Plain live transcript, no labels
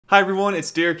Hi everyone,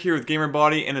 it's Derek here with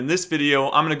GamerBody, and in this video,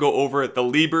 I'm going to go over the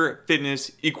Lebert Fitness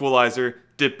Equalizer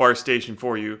dip bar station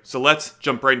for you. So let's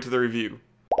jump right into the review.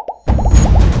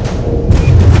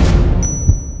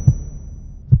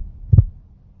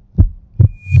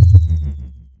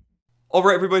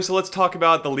 Alright everybody, so let's talk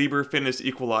about the Lebert Fitness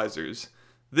Equalizers.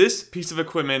 This piece of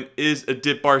equipment is a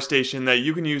dip bar station that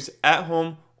you can use at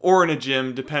home or in a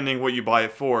gym, depending what you buy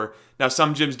it for. Now,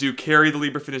 some gyms do carry the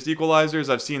Lebert Fitness Equalizers.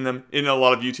 I've seen them in a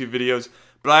lot of YouTube videos,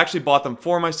 but I actually bought them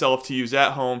for myself to use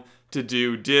at home to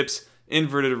do dips,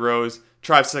 inverted rows,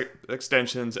 tricep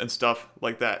extensions, and stuff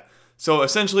like that. So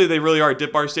essentially, they really are a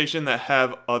dip bar station that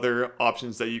have other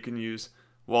options that you can use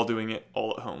while doing it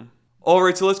all at home.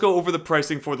 Alright, so let's go over the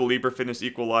pricing for the Lebert Fitness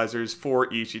Equalizers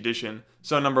for each edition.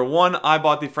 So number one, I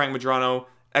bought the Frank Medrano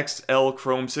XL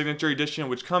Chrome Signature Edition,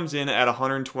 which comes in at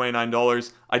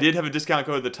 $129. I did have a discount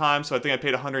code at the time, so I think I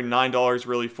paid $109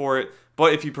 really for it.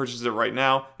 But if you purchase it right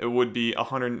now, it would be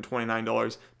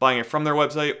 $129 buying it from their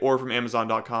website or from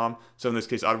Amazon.com. So in this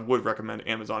case, I would recommend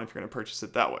Amazon if you're going to purchase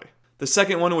it that way. The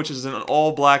second one, which is an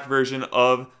all-black version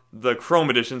of the Chrome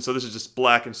Edition, so this is just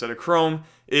black instead of Chrome,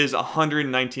 is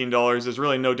 $119. There's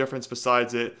really no difference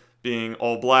besides it being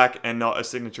all black and not a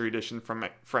Signature Edition from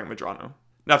Frank Medrano.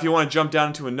 Now, if you want to jump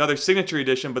down to another Signature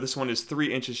Edition, but this one is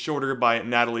 3 inches shorter by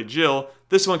Natalie Jill,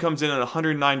 this one comes in at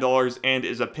 $109 and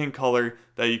is a pink color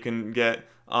that you can get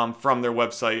from their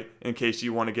website in case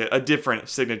you want to get a different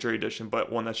Signature Edition,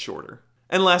 but one that's shorter.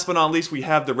 And last but not least, we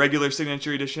have the regular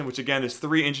Signature Edition, which again is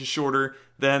 3 inches shorter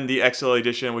than the XL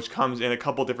Edition, which comes in a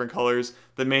couple different colors.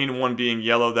 The main one being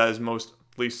yellow, that is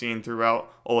mostly seen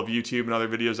throughout all of YouTube and other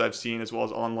videos I've seen, as well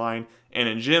as online and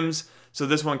in gyms. So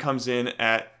this one comes in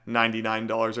at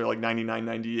 $99 or like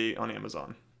 $99.98 on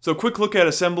Amazon. So quick look at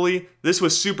assembly. This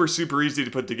was super easy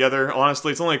to put together.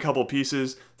 Honestly, it's only a couple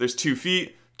pieces. There's 2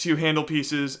 feet, 2 handle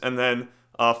pieces, and then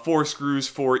 4 screws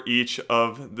for each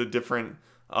of the different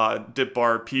dip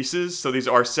bar pieces. So these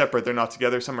are separate, they're not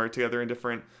together. Some are together in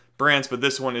different brands, but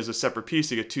this one is a separate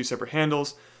piece. You get 2 separate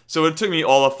handles. So it took me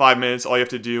all of 5 minutes. All you have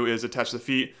to do is attach the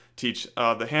feet to each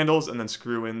the handles and then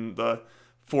screw in the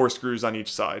 4 screws on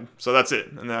each side. So that's it,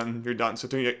 and then you're done. So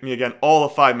it took me again all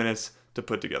of 5 minutes to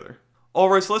put together.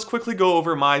 Alright, so let's quickly go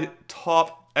over my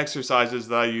top exercises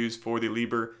that I use for the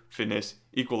Lebert Fitness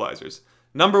Equalizers.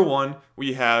 Number one,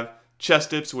 we have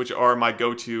chest dips, which are my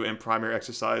go-to and primary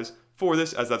exercise for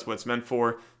this, as that's what it's meant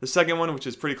for. The second one, which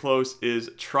is pretty close,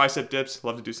 is tricep dips.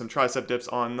 Love to do some tricep dips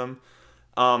on them.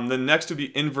 The next would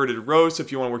be inverted rows. So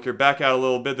if you want to work your back out a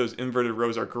little bit, those inverted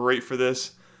rows are great for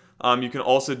this. You can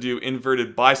also do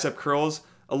inverted bicep curls.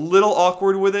 A little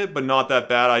awkward with it, but not that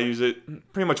bad. I use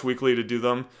it pretty much weekly to do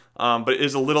them, but it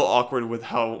is a little awkward with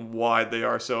how wide they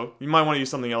are. So you might want to use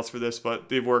something else for this, but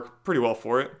they work pretty well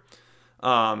for it.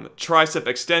 Tricep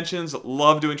extensions.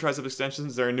 Love doing tricep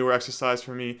extensions. They're a newer exercise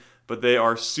for me, but they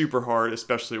are super hard,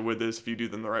 especially with this if you do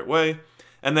them the right way.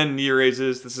 And then knee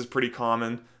raises. This is pretty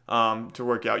common to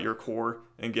work out your core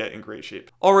and get in great shape.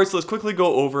 Alright, so let's quickly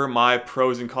go over my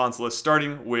pros and cons list,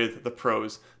 starting with the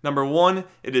pros. Number one,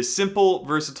 it is simple,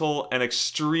 versatile, and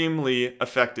extremely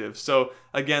effective. So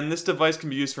again, this device can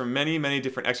be used for many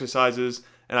different exercises,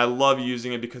 and I love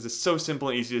using it because it's so simple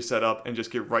and easy to set up and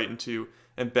just get right into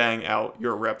and bang out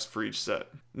your reps for each set.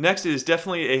 Next, it is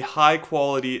definitely a high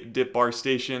quality dip bar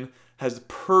station, has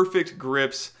perfect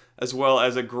grips, as well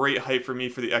as a great height for me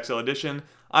for the XL Edition.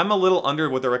 I'm a little under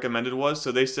what the recommended was, so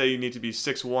they say you need to be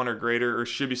 6'1" or greater, or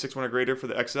should be 6'1" or greater for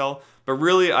the XL, but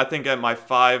really I think at my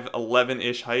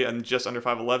 5'11"-ish height, I'm just under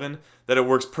 5'11", that it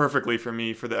works perfectly for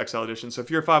me for the XL Edition. So if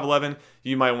you're 5'11",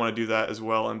 you might want to do that as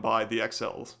well and buy the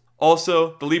XLs.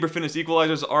 Also, the Lebert Fitness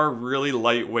Equalizers are really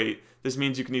lightweight. This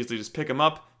means you can easily just pick them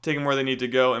up, take them where they need to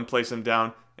go, and place them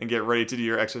down and get ready to do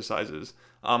your exercises.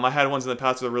 I had ones in the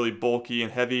past that were really bulky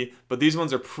and heavy, but these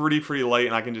ones are pretty light,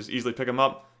 and I can just easily pick them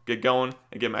up, get going,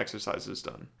 and get my exercises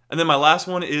done. And then my last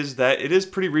one is that it is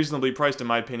pretty reasonably priced in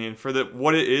my opinion for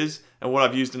what it is and what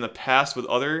I've used in the past with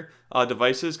other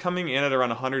devices, coming in at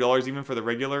around $100 even for the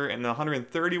regular, and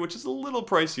 $130, which is a little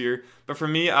pricier. But for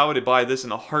me, I would buy this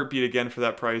in a heartbeat again for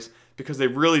that price, because they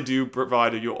really do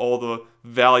provide you all the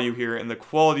value here, and the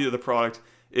quality of the product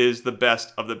is the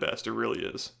best of the best. It really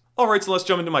is. Alright, so let's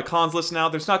jump into my cons list now.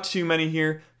 There's not too many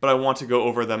here, but I want to go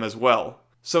over them as well.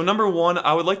 So number one,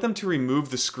 I would like them to remove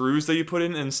the screws that you put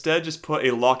in and instead just put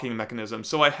a locking mechanism.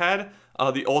 So I had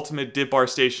the Ultimate Dip Bar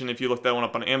Station, if you look that one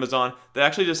up on Amazon, that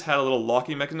actually just had a little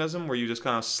locking mechanism where you just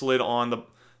kind of slid on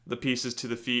the pieces to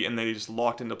the feet and they just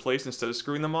locked into place instead of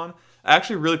screwing them on. I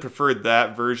actually really preferred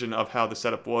that version of how the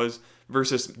setup was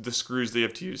versus the screws they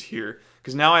have to use here.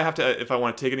 Because now I have to, if I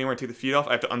want to take it anywhere and take the feet off,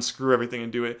 I have to unscrew everything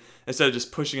and do it instead of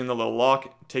just pushing in the little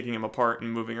lock, taking them apart,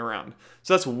 and moving around.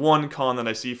 So that's one con that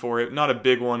I see for it. Not a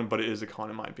big one, but it is a con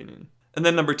in my opinion. And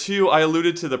then number 2, I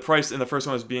alluded to the price in the first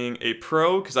one as being a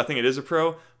pro, because I think it is a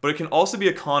pro, but it can also be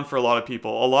a con for a lot of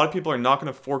people. A lot of people are not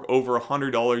going to fork over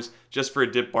 $100 just for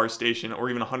a dip bar station, or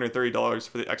even $130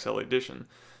 for the XL edition.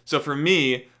 So for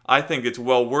me, I think it's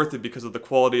well worth it because of the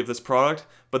quality of this product,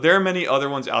 but there are many other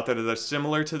ones out there that are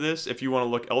similar to this if you want to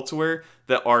look elsewhere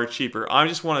that are cheaper. I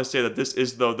just want to say that this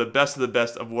is, though, the best of the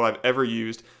best of what I've ever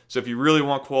used, so if you really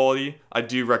want quality, I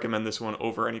do recommend this one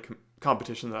over any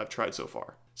competition that I've tried so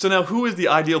far. So now, who is the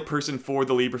ideal person for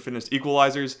the Lebert Fitness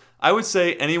Equalizers? I would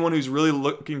say anyone who's really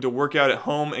looking to work out at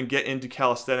home and get into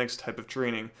calisthenics type of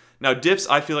training. Now, dips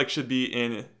I feel like should be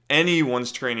in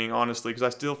anyone's training, honestly, because I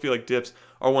still feel like dips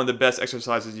are one of the best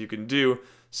exercises you can do.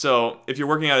 So if you're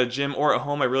working out at a gym or at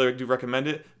home, I really do recommend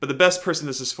it. But the best person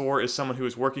this is for is someone who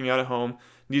is working out at home,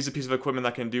 needs a piece of equipment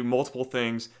that can do multiple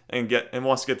things, and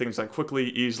wants to get things done quickly,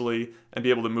 easily, and be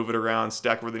able to move it around,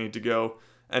 stack where they need to go,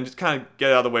 and just kind of get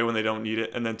it out of the way when they don't need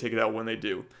it, and then take it out when they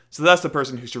do. So that's the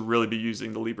person who should really be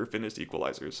using the Lebert Fitness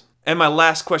Equalizers. And my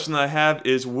last question that I have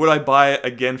is, would I buy it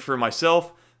again for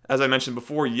myself? As I mentioned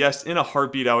before, yes, in a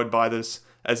heartbeat I would buy this,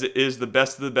 as it is the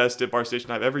best of the best dip bar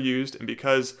station I've ever used, and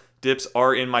because dips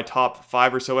are in my top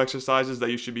 5 or so exercises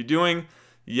that you should be doing,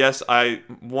 yes, I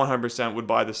 100% would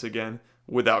buy this again,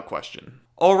 without question.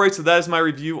 Alright, so that is my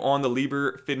review on the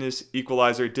Lebert Fitness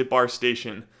Equalizer dip bar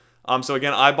station. So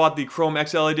again, I bought the Chrome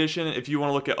XL edition. If you want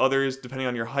to look at others, depending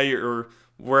on your height or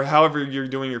however you're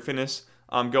doing your fitness,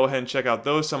 go ahead and check out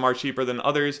those. Some are cheaper than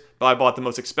others, but I bought the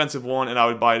most expensive one and I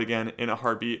would buy it again in a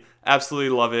heartbeat. Absolutely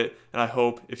love it, and I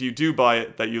hope if you do buy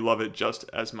it that you love it just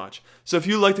as much. So if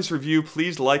you like this review,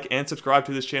 please like and subscribe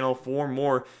to this channel for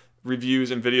more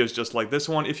reviews and videos just like this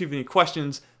one. If you have any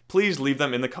questions, please leave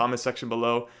them in the comment section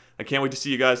below. I can't wait to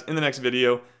see you guys in the next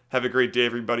video. Have a great day,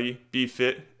 everybody. Be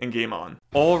fit and game on.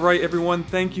 Alright, everyone,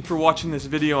 thank you for watching this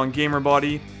video on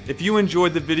GamerBody. If you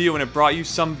enjoyed the video and it brought you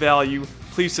some value,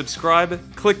 please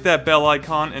subscribe, click that bell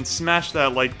icon, and smash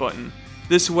that like button.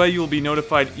 This way you will be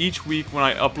notified each week when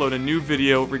I upload a new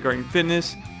video regarding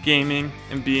fitness, gaming,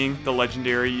 and being the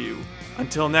legendary you.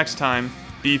 Until next time,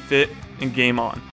 be fit and game on.